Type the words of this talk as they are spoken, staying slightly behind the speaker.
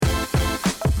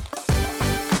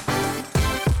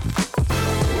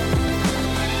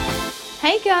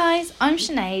Hey guys, I'm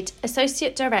Sinead,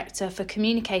 Associate Director for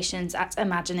Communications at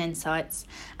Imagine Insights,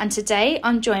 and today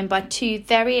I'm joined by two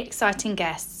very exciting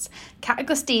guests, Kat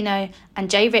Agostino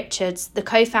and Jay Richards, the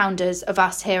co-founders of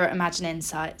us here at Imagine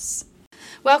Insights.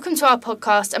 Welcome to our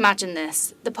podcast, Imagine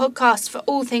This, the podcast for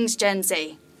all things Gen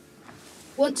Z.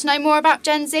 Want to know more about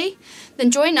Gen Z? Then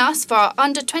join us for our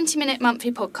under 20-minute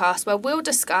monthly podcast where we'll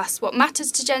discuss what matters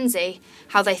to Gen Z,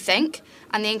 how they think,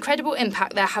 and the incredible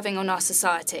impact they're having on our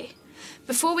society.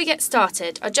 Before we get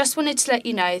started, I just wanted to let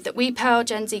you know that we pay our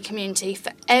Gen Z community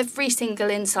for every single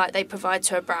insight they provide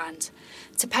to a brand.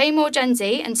 To pay more Gen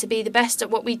Z and to be the best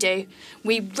at what we do,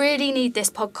 we really need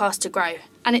this podcast to grow,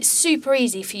 and it's super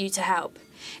easy for you to help.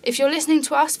 If you're listening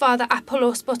to us via the Apple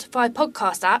or Spotify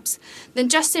podcast apps, then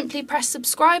just simply press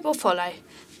subscribe or follow.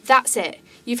 That's it.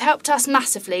 You've helped us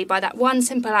massively by that one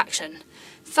simple action.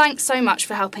 Thanks so much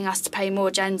for helping us to pay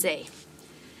more Gen Z.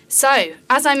 So,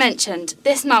 as I mentioned,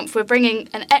 this month we're bringing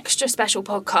an extra special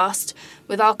podcast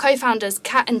with our co-founders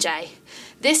Kat and Jay.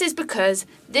 This is because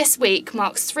this week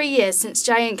marks 3 years since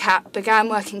Jay and Kat began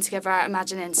working together at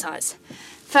Imagine Insights.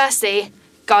 Firstly,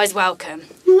 guys, welcome.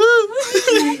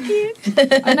 Thank you.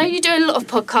 I know you do a lot of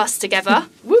podcasts together,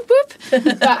 whoop whoop,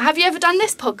 but have you ever done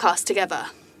this podcast together?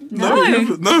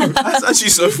 No. That's actually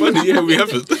so funny. Yeah, we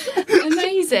haven't.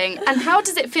 Amazing. And how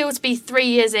does it feel to be 3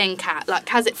 years in, Kat? Like,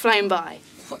 has it flown by?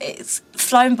 It's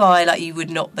flown by like you would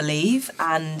not believe,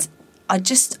 and I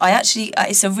actually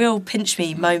it's a real pinch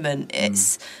me moment.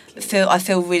 I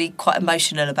feel really quite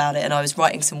emotional about it, and I was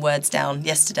writing some words down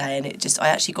yesterday, and I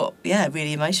actually got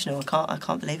really emotional. I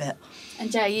can't believe it.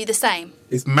 And Jay, are you the same?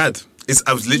 It's mad.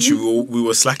 I was literally we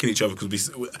were slacking each other because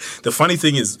the funny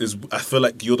thing is I feel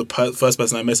like you're the first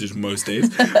person I message most days,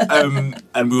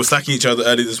 and we were slacking each other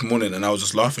early this morning, and I was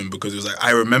just laughing because it was like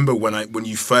I remember when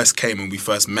you first came and we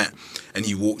first met, and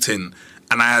you walked in.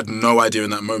 And I had no idea in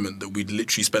that moment that we'd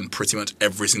literally spent pretty much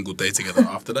every single day together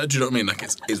after that. Do you know what I mean? Like,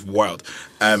 it's wild.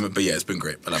 But yeah, it's been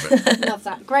great. I love it. Love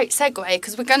that. Great segue,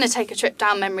 because we're going to take a trip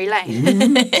down memory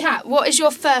lane. Kat, what is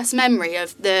your first memory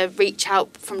of the reach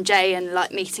out from Jay and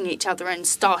like meeting each other and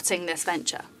starting this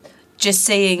venture? Just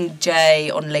seeing Jay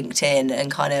on LinkedIn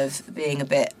and kind of being a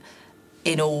bit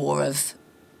in awe of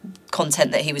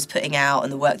content that he was putting out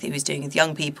and the work that he was doing with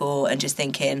young people, and just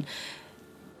thinking,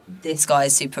 this guy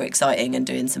is super exciting and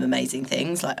doing some amazing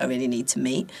things. Like, I really need to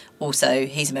meet. Also,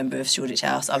 he's a member of Shoreditch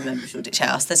House. I'm a member of Shoreditch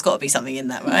House. There's got to be something in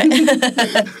that, right?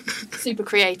 Super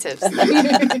creatives.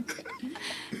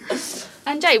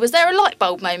 And Jay, was there a light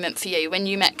bulb moment for you when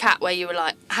you met Kat where you were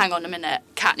like, hang on a minute,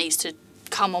 Kat needs to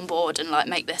come on board and like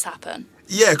make this happen?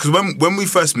 Yeah, because when we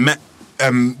first met,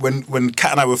 when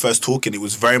Kat and I were first talking, it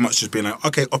was very much just being like,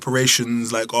 okay,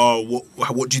 operations, like,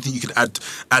 what do you think you could add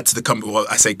to the company? Well,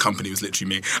 I say company, it was literally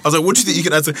me. I was like, what do you think you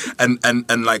could add to,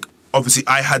 and like, obviously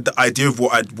I had the idea of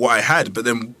what I had, but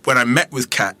then when I met with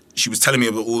Kat, she was telling me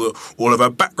about all of her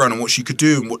background and what she could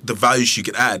do and what the value she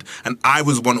could add, and I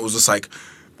was one that was just like,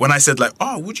 when I said like,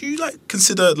 would you like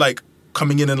consider like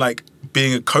coming in and like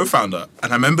being a co-founder?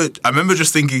 And I remember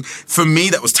just thinking, for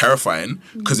me that was terrifying,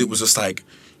 because it was just like,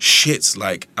 shit,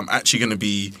 like, I'm actually going to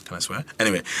be... Can I swear?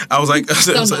 Anyway, I was like, it's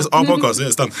our podcast, yeah,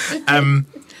 it's done.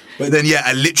 But then, yeah,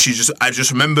 I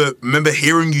just remember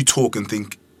hearing you talk and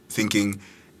thinking,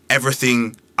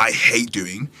 everything I hate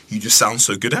doing, you just sound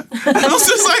so good at. And I was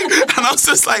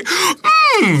just like,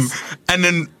 And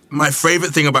then my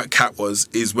favourite thing about Kat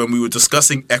is when we were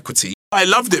discussing equity, I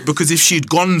loved it because if she'd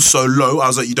gone so low, I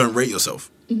was like, you don't rate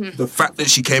yourself. Mm-hmm. The fact that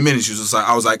she came in and she was just like,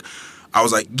 I was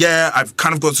like, yeah, I've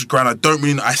kind of got to the ground.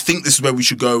 I think this is where we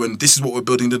should go, and this is what we're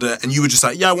building. And you were just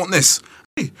like, yeah, I want this.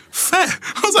 Hey, fair.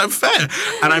 I was like, fair.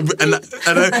 And I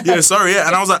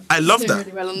was like, I love that.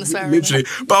 Really well on the swearing. Literally.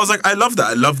 But I was like, I love that.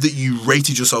 I love that you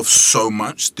rated yourself so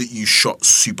much that you shot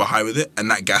super high with it, and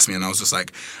that gassed me. And I was just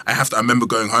like, I remember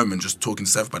going home and just talking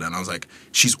to Steph about it, and I was like,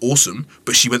 she's awesome,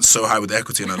 but she went so high with the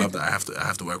equity, and I love that. I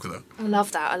have to work with her. I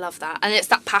love that. And it's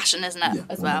that passion, isn't it,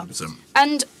 as well? 100%.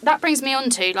 And that brings me on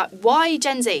to, like, why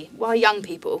Gen Z? Why young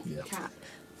people? Yeah. Kat?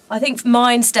 I think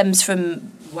mine stems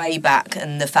from way back,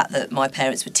 and the fact that my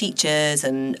parents were teachers,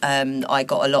 and I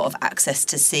got a lot of access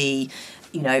to see,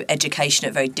 education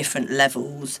at very different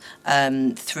levels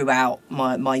throughout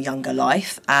my younger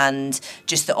life, and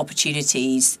just the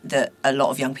opportunities that a lot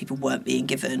of young people weren't being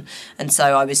given. And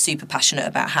so I was super passionate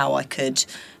about how I could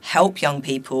help young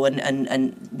people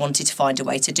and wanted to find a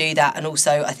way to do that. And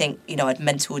also I think, I'd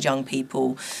mentored young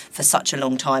people for such a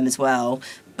long time as well,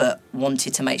 but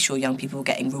wanted to make sure young people were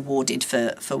getting rewarded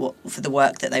for the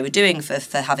work that they were doing,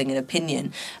 for having an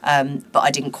opinion. But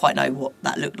I didn't quite know what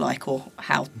that looked like or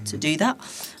how to do that.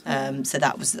 So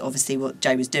that was obviously what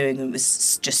Jay was doing, and it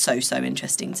was just so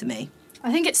interesting to me.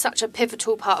 I think it's such a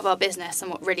pivotal part of our business, and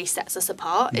what really sets us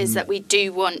apart is that we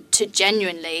do want to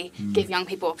genuinely give young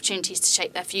people opportunities to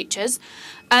shape their futures.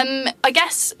 I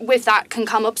guess with that can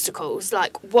come obstacles.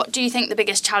 Like, what do you think the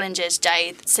biggest challenge is,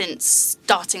 Jay, since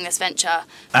starting this venture?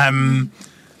 I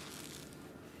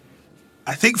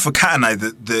think for Kat and I,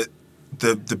 the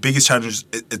biggest challenge has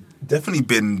definitely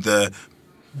been the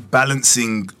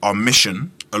balancing our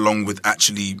mission along with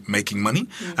actually making money.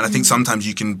 And I think sometimes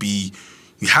you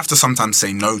have to sometimes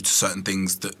say no to certain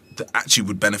things that actually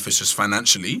would benefit us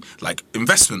financially, like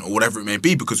investment or whatever it may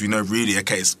be, because we know really,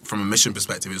 okay, it's, from a mission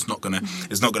perspective, it's not gonna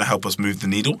help us move the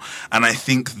needle. And I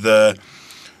think the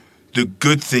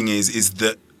good thing is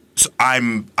that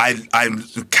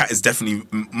Kat is definitely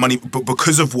money, but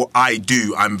because of what I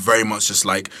do, I'm very much just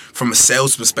like, from a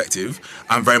sales perspective,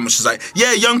 I'm very much just like,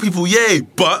 yeah, young people, yay,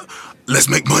 but let's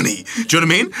make money. Do you know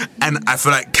what I mean? And I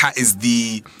feel like Kat is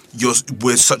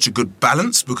we're such a good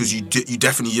balance, because you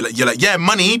definitely, you're like, yeah,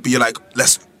 money, but you're like,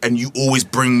 and you always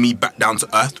bring me back down to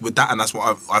earth with that. And that's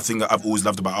what I think I've always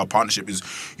loved about our partnership, is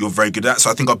you're very good at that. So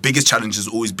I think our biggest challenge has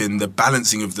always been the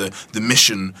balancing of the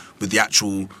mission with the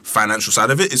actual financial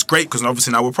side of it. It's great because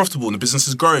obviously now we're profitable and the business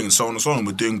is growing and so on and so on, and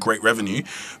we're doing great revenue,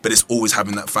 but it's always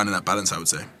finding that balance, I would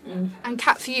say. And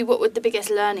Kat, for you, what would the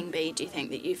biggest learning be, do you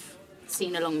think, that you've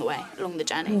seen along the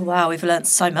journey? Oh, wow, we've learnt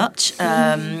so much.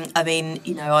 I mean,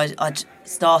 I'd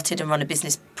started and run a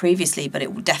business previously, but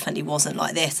it definitely wasn't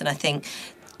like this. And I think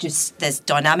just there's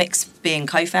dynamics being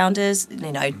co-founders,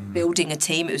 building a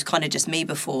team. It was kind of just me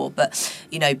before, but,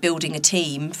 building a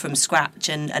team from scratch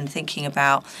and thinking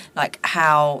about like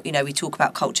how, we talk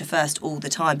about culture first all the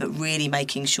time, but really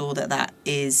making sure that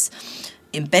is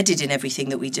embedded in everything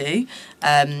that we do.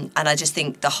 And I just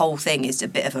think the whole thing is a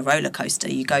bit of a roller coaster.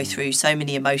 You go through so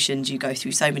many emotions, you go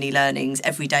through so many learnings.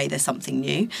 Every day there's something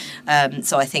new.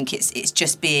 So I think it's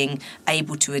just being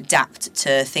able to adapt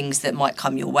to things that might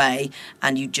come your way,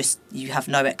 and you have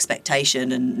no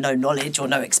expectation and no knowledge or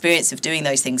no experience of doing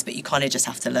those things, but you kind of just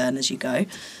have to learn as you go.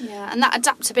 Yeah, and that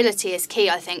adaptability is key,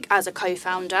 I think, as a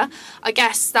co-founder. I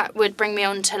guess that would bring me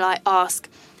on to ask,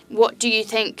 what do you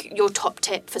think your top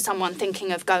tip for someone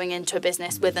thinking of going into a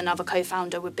business with another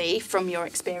co-founder would be, from your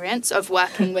experience of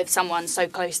working with someone so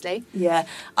closely? Yeah,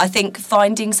 I think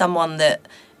finding someone that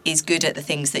is good at the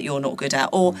things that you're not good at,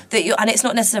 or that and it's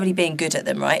not necessarily being good at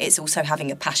them, right? It's also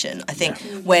having a passion. I think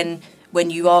when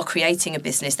you are creating a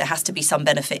business, there has to be some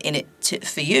benefit in it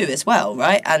for you as well,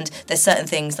 right? And there's certain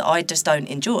things that I just don't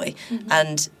enjoy,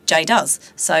 and Jay does.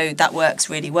 So that works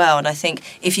really well. And I think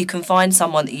if you can find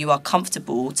someone that you are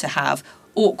comfortable to have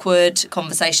awkward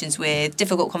conversations with,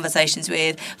 difficult conversations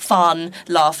with, fun,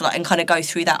 laugh, and kind of go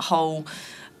through that whole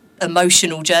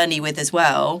emotional journey with as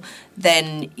well,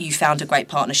 then you found a great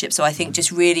partnership. So I think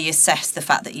just really assess the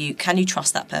fact that you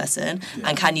trust that person,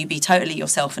 and can you be totally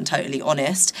yourself and totally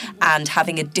honest, and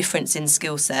having a difference in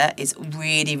skill set is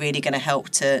really, really going to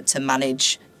help to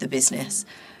manage the business.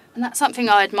 And that's something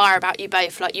I admire about you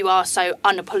both. Like, you are so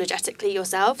unapologetically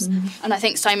yourselves. And I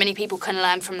think so many people can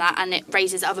learn from that, and it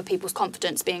raises other people's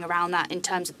confidence being around that, in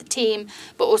terms of the team,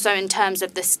 but also in terms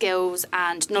of the skills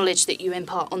and knowledge that you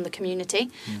impart on the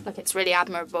community. It's really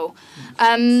admirable.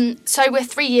 So we're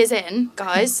 3 years in,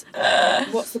 guys.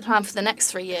 What's the plan for the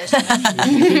next 3 years?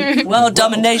 World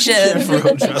domination.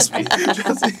 Trust me.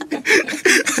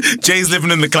 Jay's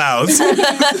living in the clouds.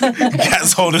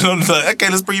 Kat's holding on to, okay,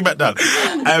 let's bring you back down.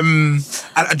 And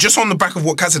just on the back of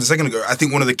what Kat said a second ago, I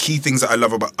think one of the key things that I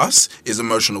love about us is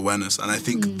emotional awareness. And I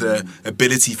think the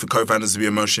ability for co-founders to be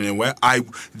emotionally aware,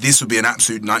 this would be an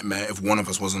absolute nightmare if one of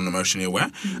us wasn't emotionally aware.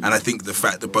 And I think the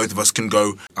fact that both of us can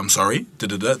go, I'm sorry,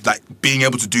 like being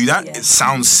able to do that, it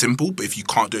sounds simple, but if you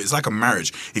can't do it, it's like a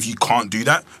marriage. If you can't do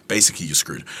that, basically you're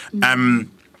screwed.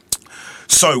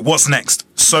 So what's next?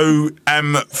 So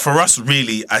for us,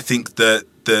 really, I think that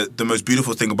the most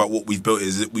beautiful thing about what we've built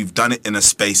is that we've done it in a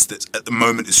space that at the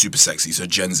moment is super sexy. So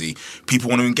Gen Z, people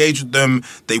want to engage with them.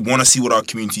 They want to see what our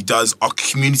community does. Our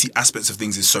community aspects of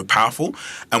things is so powerful.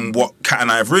 And what Kat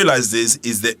and I have realized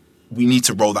is that we need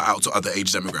to roll that out to other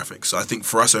age demographics. So I think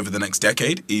for us over the next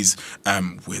decade is,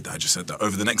 weird that I just said that,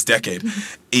 over the next decade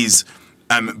is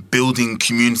building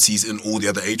communities in all the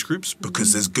other age groups,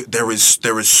 because there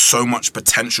is so much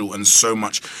potential and so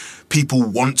much people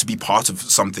want to be part of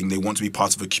something. They want to be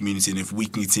part of a community, and if we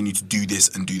continue to do this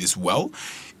and do this well,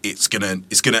 it's gonna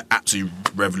absolutely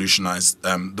revolutionize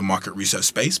the market research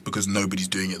space, because nobody's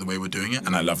doing it the way we're doing it,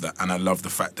 and I love that. And I love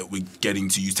the fact that we're getting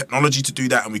to use technology to do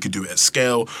that, and we could do it at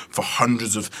scale for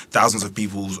hundreds of thousands of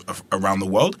people around the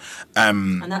world.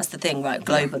 And that's the thing, right?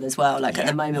 Global as well. Like at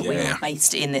the moment, we are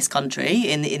based in this country,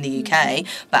 in the UK,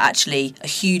 but actually a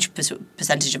huge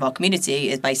percentage of our community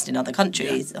is based in other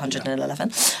countries,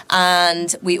 111,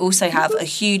 and we also have a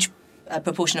huge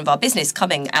proportion of our business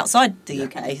coming outside the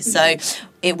UK. So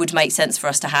it would make sense for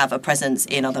us to have a presence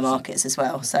in other markets as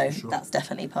well. So that's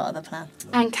definitely part of the plan.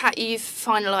 And Kat, you've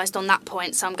finalised on that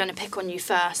point, so I'm going to pick on you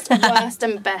first. Worst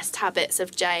and best habits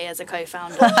of Jay as a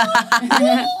co-founder.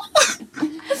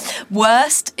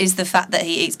 Worst is the fact that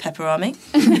he eats pepperami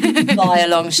by a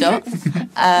long shot.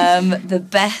 The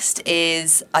best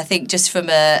is, I think, just from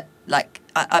a, like,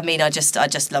 I mean, I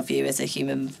just love you as a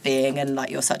human being, and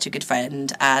like you're such a good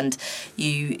friend, and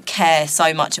you care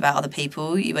so much about other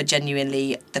people. You are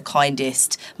genuinely the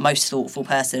kindest, most thoughtful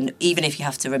person, even if you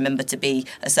have to remember to be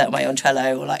a certain way on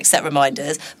Trello or like set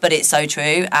reminders. But it's so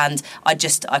true, and I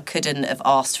couldn't have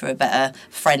asked for a better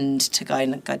friend to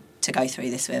go through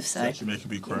this with. So actually making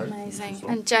me cry. Amazing.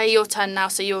 And Jay, your turn now,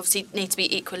 so you obviously need to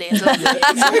be equally as lovely.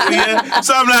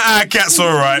 So I'm like, Kat's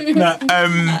all right.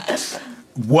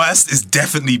 Worst is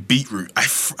definitely beetroot. I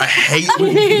hate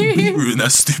when you eat beetroot, and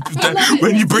that's stupid.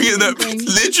 When you bring it up,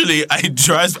 literally,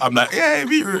 I'm like, yeah,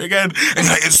 beetroot again. And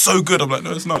like, it's so good. I'm like,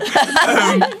 no, it's not.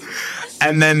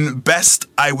 And then best,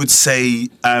 I would say,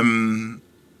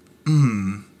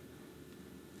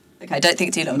 Okay, don't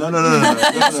think too long. No.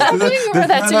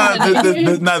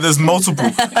 There's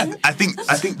multiple. I think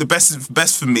the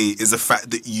best for me is the fact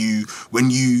that when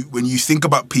you think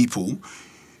about people,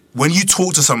 when you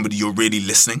talk to somebody, you're really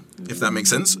listening, if that makes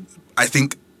sense. I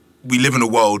think we live in a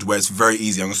world where it's very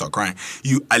easy. I'm gonna start crying.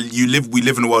 We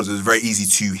live in a world where it's very easy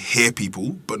to hear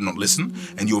people but not listen,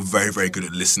 and you're very, very good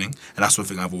at listening. And that's one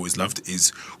thing I've always loved,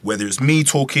 is whether it's me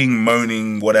talking,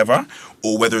 moaning, whatever,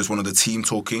 or whether it's one of the team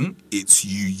talking, it's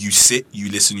you sit,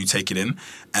 you listen, you take it in,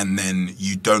 and then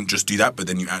you don't just do that, but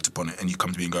then you act upon it, and you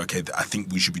come to me and go, okay, I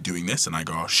think we should be doing this, and I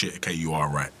go, oh shit, okay, you are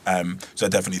right. So I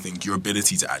definitely think your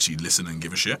ability to actually listen and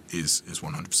give a shit is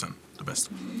 100% the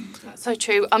best. That's so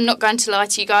true. I'm not going to lie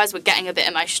to you guys, we're getting a bit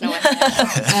emotional in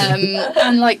here.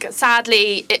 And like,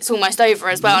 sadly, it's almost over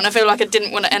as well, and I feel like I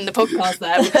didn't want to end the podcast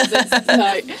there, because it's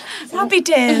like, happy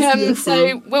days.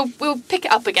 So we'll pick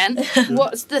it up again.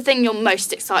 What's the thing you're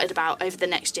most excited about over the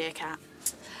next year, Kat?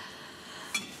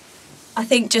 I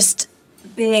think just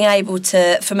being able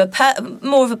to, from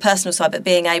more of a personal side, but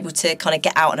being able to kind of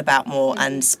get out and about more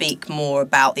and speak more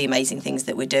about the amazing things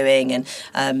that we're doing. And,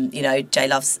 Jay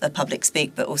loves a public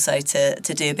speak, but also to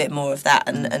do a bit more of that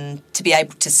and to be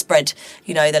able to spread,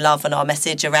 the love and our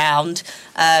message around,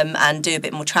 and do a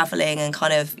bit more travelling and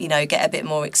kind of, get a bit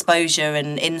more exposure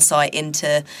and insight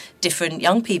into different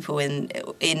young people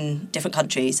in different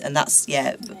countries. And that's,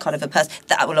 kind of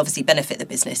that will obviously benefit the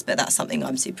business, but that's something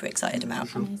I'm super excited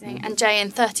about. Amazing. And Jay, in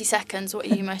 30 seconds, what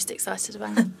are you most excited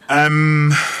about? What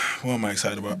am I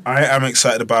excited about? I am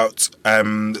excited about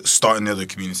starting the other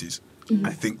communities.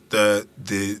 I think the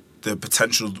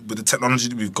potential with the technology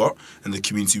that we've got and the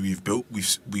community we've built,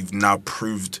 we've now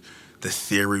proved the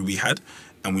theory we had,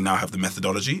 and we now have the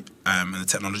methodology and the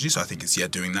technology. So I think it's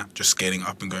doing that, just scaling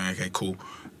up and going, okay, cool.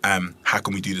 How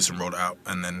can we do this and roll it out,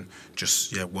 and then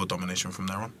just world domination from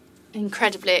there on.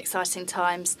 Incredibly exciting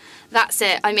times. That's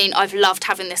it. I mean, I've loved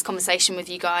having this conversation with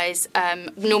you guys.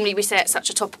 Normally we say it's such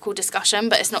a topical discussion,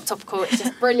 but it's not topical, it's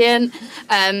just brilliant.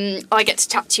 I get to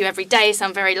chat to you every day, so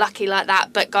I'm very lucky like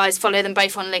that. But guys, follow them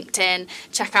both on LinkedIn.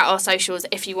 Check out our socials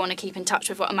if you want to keep in touch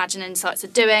with what Imagine Insights are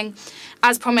doing.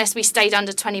 As promised, we stayed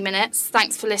under 20 minutes.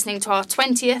 Thanks for listening to our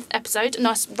 20th episode. A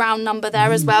nice round number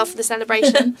there as well for the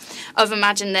celebration of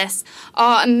Imagine This.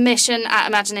 Our mission at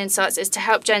Imagine Insights is to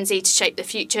help Gen Z to shape the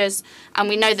futures. And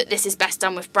we know that this is best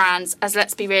done with brands, as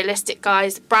let's be realistic,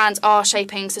 guys, brands are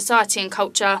shaping society and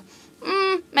culture,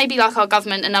 maybe like our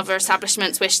government and other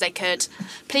establishments wish they could.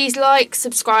 Please like,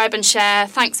 subscribe and share.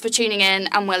 Thanks for tuning in,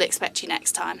 and we'll expect you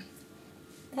next time.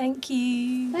 Thank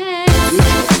you.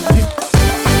 Thanks.